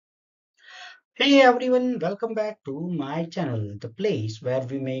Hey everyone, welcome back to my channel, the place where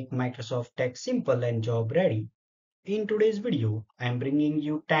we make Microsoft Tech simple and job ready. In today's video, I am bringing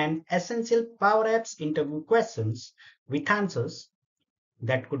you 10 essential Power Apps interview questions with answers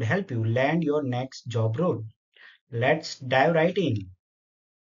that could help you land your next job role. Let's dive right in.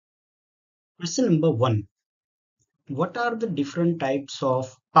 Question number 1. What are the different types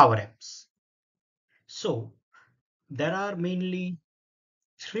of Power Apps? So, there are mainly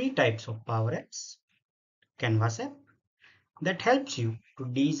three types of Power Apps. Canvas app that helps you to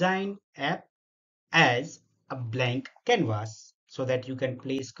design app as a blank canvas so that you can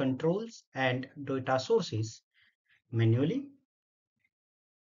place controls and data sources manually.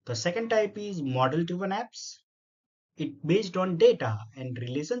 The second type is model driven apps. It based on data and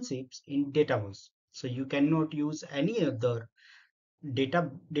relationships in Dataverse. So you cannot use any other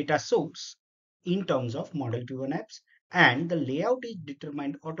data source in terms of model driven apps, and the layout is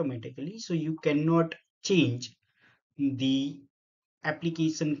determined automatically, so you cannot change the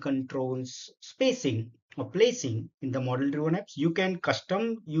application controls spacing or placing in the model driven apps. You can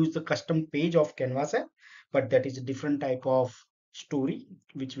use the custom page of Canvas app, but that is a different type of story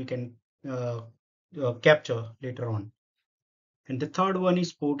which we can uh, capture later on. And the third one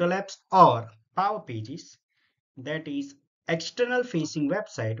is portal apps or power pages, that is external facing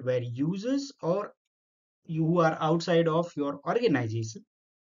website where users or you who are outside of your organization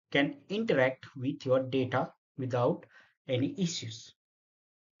can interact with your data without any issues.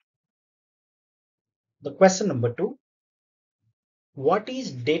 The question number 2. What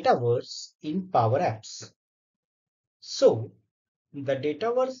is Dataverse in Power Apps? So, the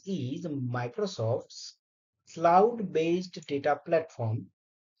Dataverse is Microsoft's cloud-based data platform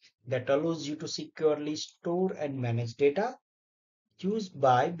that allows you to securely store and manage data used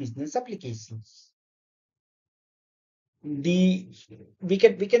by business applications. The we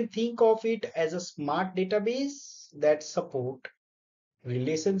can think of it as a smart database that support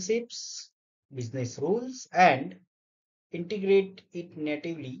relationships, business rules, and integrate it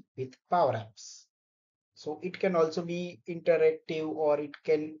natively with Power Apps. So it can also be interactive or it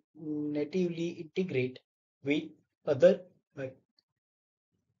can natively integrate with other like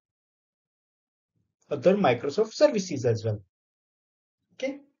other Microsoft services as well.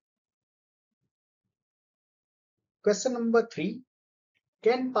 Okay. Question number 3.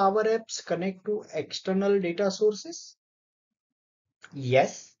 Can Power Apps connect to external data sources?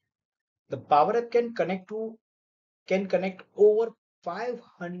 Yes, the Power App can connect over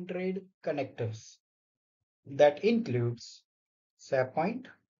 500 connectors. That includes SharePoint,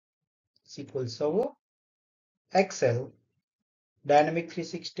 SQL Server, Excel, Dynamic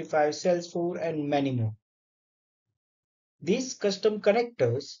 365, Salesforce, and many more. These custom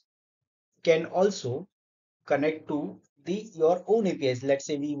connectors can also connect to your own APIs. Let's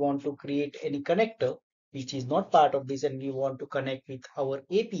say we want to create any connector which is not part of this and we want to connect with our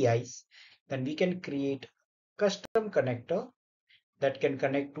APIs, then we can create custom connector that can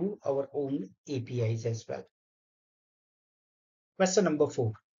connect to our own APIs as well. Question number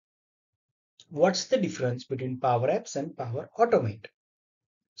 4. What's the difference between Power Apps and Power Automate?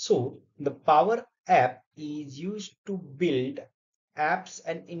 So the Power App is used to build apps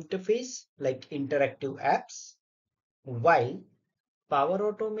and interface like interactive apps, while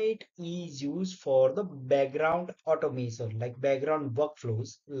Power Automate is used for the background automation like background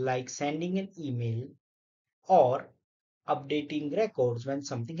workflows like sending an email or updating records when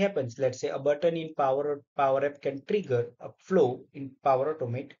something happens. Let's say a button in Power App can trigger a flow in Power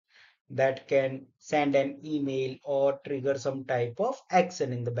Automate that can send an email or trigger some type of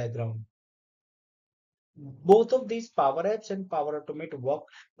action in the background. Both of these Power Apps and Power Automate work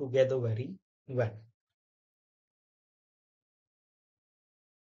together very well.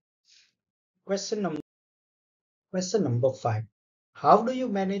 Question number Question number 5. How do you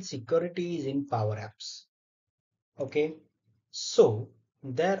manage securities in Power Apps? Okay, so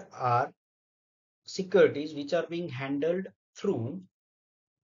there are securities which are being handled through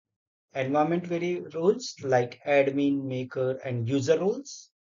environment roles like admin, maker, and user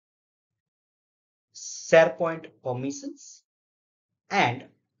roles, SharePoint permissions, and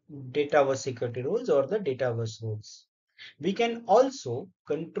Dataverse security roles or the Dataverse roles. We can also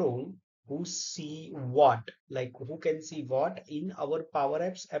control who see what, like who can see what in our Power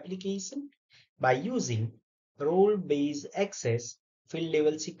Apps application by using role-based access, field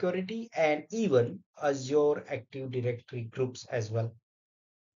level security, and even Azure Active Directory groups as well.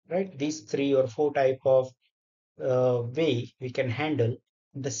 Right? These 3 or 4 type of way we can handle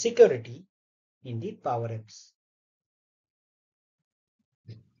the security in the Power Apps.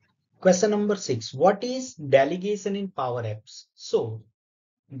 Question number 6. What is delegation in Power Apps? So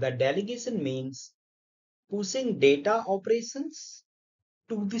The delegation means pushing data operations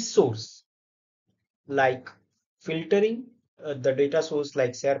to the source, like filtering the data source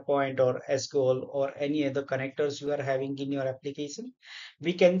like SharePoint or SQL or any other connectors you are having in your application.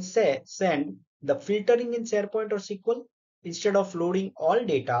 We can say send the filtering in SharePoint or SQL instead of loading all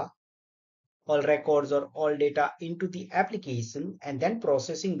data, all records or all data into the application and then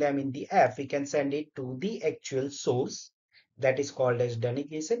processing them in the app. We can send it to the actual source, that is called as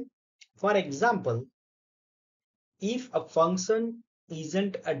delegation. For example, if a function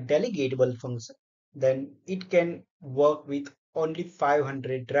isn't a delegatable function, then it can work with only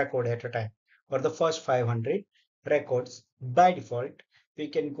 500 record at a time, or the first 500 records. By default, we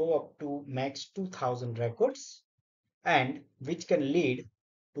can go up to max 2000 records, and which can lead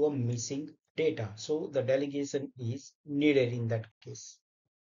to a missing data. So the delegation is needed in that case.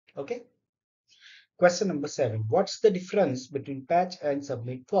 Okay. Question number 7. What's the difference between patch and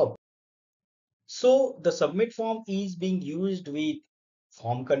submit form? So the submit form is being used with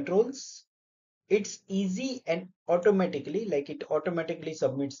form controls. It's easy and automatically, like it automatically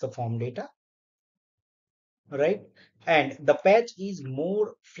submits the form data, right? And the patch is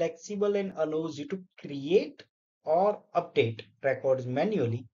more flexible and allows you to create or update records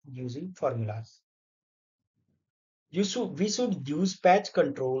manually using formulas. We should use patch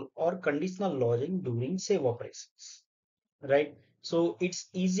control or conditional logging during save operations, right? So it's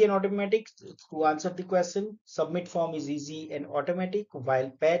easy and automatic. To answer the question, submit form is easy and automatic, while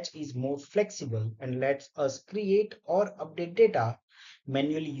patch is more flexible and lets us create or update data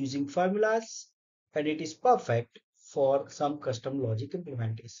manually using formulas, and it is perfect for some custom logic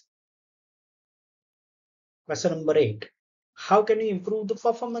implementation. Question number 8. How can you improve the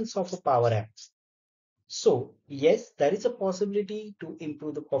performance of a Power App? So yes, there is a possibility to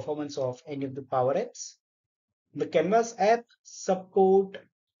improve the performance of any of the Power Apps. The Canvas app support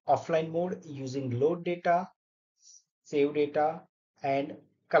offline mode using load data, save data, and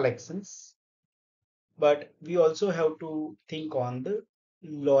collections. But we also have to think on the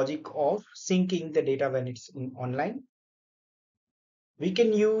logic of syncing the data when it's online. We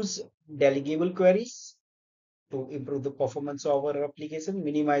can use delegable queries to improve the performance of our application,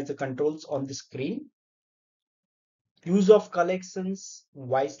 minimize the controls on the screen. Use of collections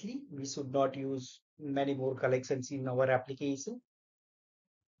wisely. We should not use many more collections in our application.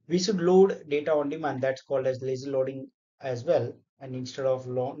 We should load data on demand, that's called as lazy loading as well, and instead of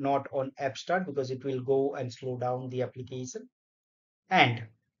not on app start, because it will go and slow down the application. And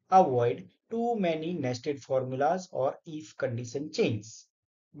avoid too many nested formulas or if condition change.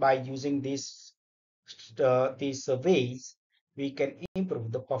 By using these ways, we can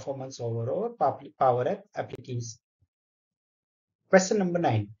improve the performance of our Power App application. Question number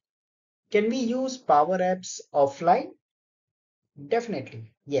 9. Can we use Power Apps offline?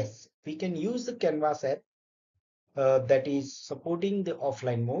 Definitely, yes. We can use the Canvas app that is supporting the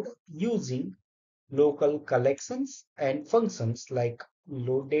offline mode using local collections and functions like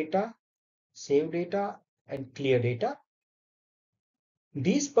load data, save data, and clear data.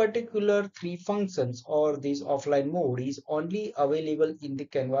 These particular three functions or this offline mode is only available in the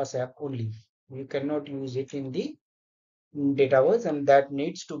Canvas app only. You cannot use it in the Dataverse, and that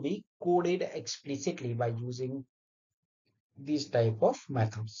needs to be coded explicitly by using these type of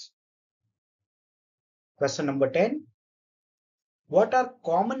methods. Question number 10. What are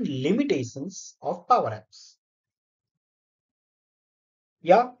common limitations of Power Apps?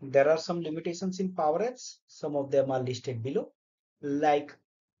 Yeah, there are some limitations in Power Apps. Some of them are listed below, like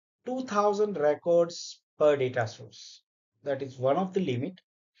 2000 records per data source. That is one of the limit.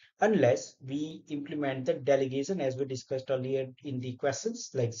 Unless we implement the delegation as we discussed earlier in the questions,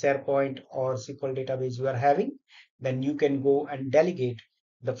 like SharePoint or SQL database you are having, then you can go and delegate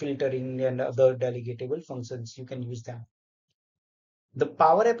the filtering and other delegatable functions. You can use them. The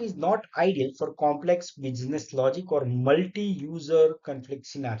Power App is not ideal for complex business logic or multi-user conflict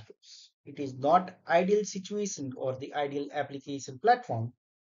scenarios. It is not ideal situation or the ideal application platform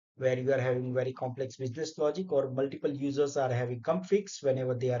where you are having very complex business logic or multiple users are having conflicts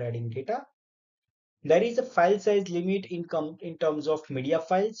whenever they are adding data. There is a file size limit in terms of media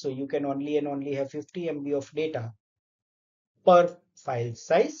files, so you can only and only have 50 MB of data per file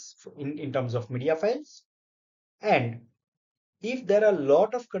size in terms of media files. And if there are a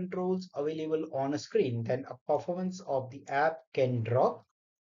lot of controls available on a screen, then a performance of the app can drop.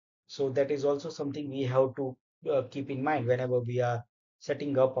 So that is also something we have to keep in mind whenever we are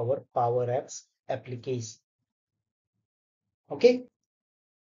setting up our Power Apps application. Okay.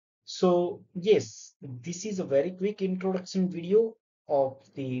 So yes, this is a very quick introduction video of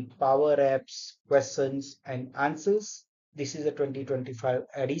the Power Apps questions and answers. This is a 2025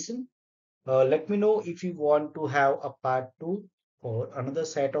 edition. Let me know if you want to have a part 2 or another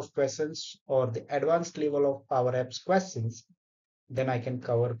set of questions or the advanced level of Power Apps questions, then I can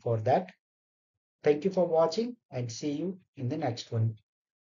cover for that. Thank you for watching and see you in the next one.